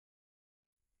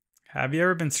Have you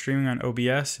ever been streaming on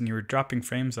OBS and you were dropping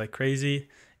frames like crazy,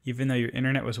 even though your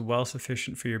internet was well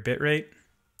sufficient for your bitrate?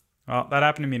 Well, that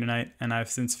happened to me tonight, and I've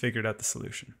since figured out the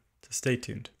solution. So stay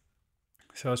tuned.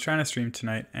 So I was trying to stream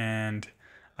tonight, and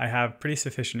I have pretty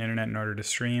sufficient internet in order to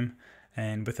stream.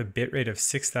 And with a bitrate of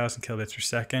 6,000 kilobits per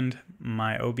second,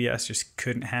 my OBS just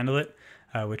couldn't handle it,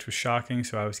 which was shocking.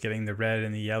 So I was getting the red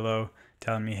and the yellow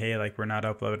telling me, hey, like we're not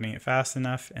uploading it fast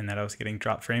enough, and that I was getting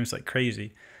drop frames like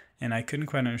crazy. And I couldn't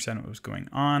quite understand what was going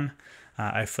on.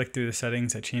 I flicked through the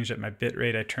settings, I changed up my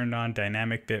bitrate, I turned on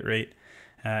Dynamic Bitrate,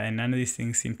 and none of these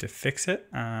things seemed to fix it.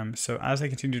 So as I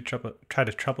continued to try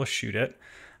to troubleshoot it,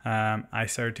 I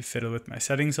started to fiddle with my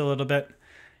settings a little bit,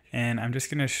 and I'm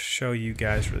just going to show you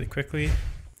guys really quickly.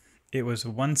 It was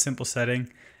one simple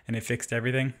setting, and it fixed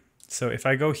everything. So if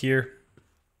I go here,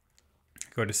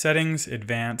 go to Settings,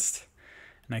 Advanced,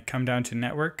 and I come down to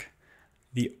Network,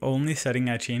 the only setting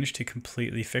I changed to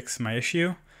completely fix my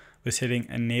issue was hitting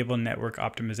Enable Network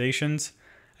Optimizations.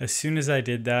 As soon as I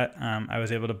did that, I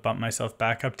was able to bump myself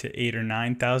back up to 8,000 or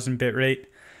 9,000 bitrate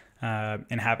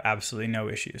and have absolutely no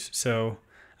issues. So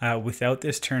without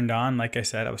this turned on, like I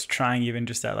said, I was trying even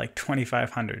just at like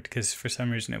 2,500 because for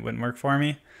some reason it wouldn't work for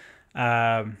me,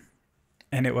 and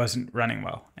it wasn't running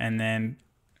well. And then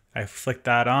I flicked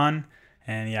that on,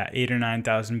 and yeah, 8,000 or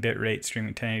 9,000 bitrate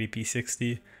streaming 1080p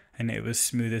 60. And it was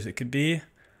smooth as it could be.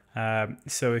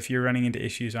 So if you're running into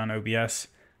issues on OBS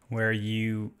where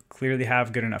you clearly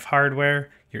have good enough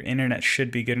hardware, your internet should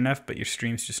be good enough, but your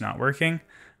stream's just not working,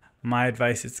 my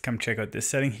advice is to come check out this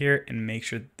setting here and make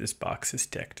sure that this box is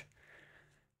ticked.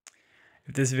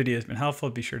 If this video has been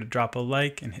helpful, be sure to drop a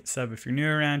like and hit sub if you're new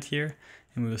around here,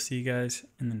 and we will see you guys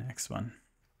in the next one.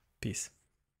 Peace.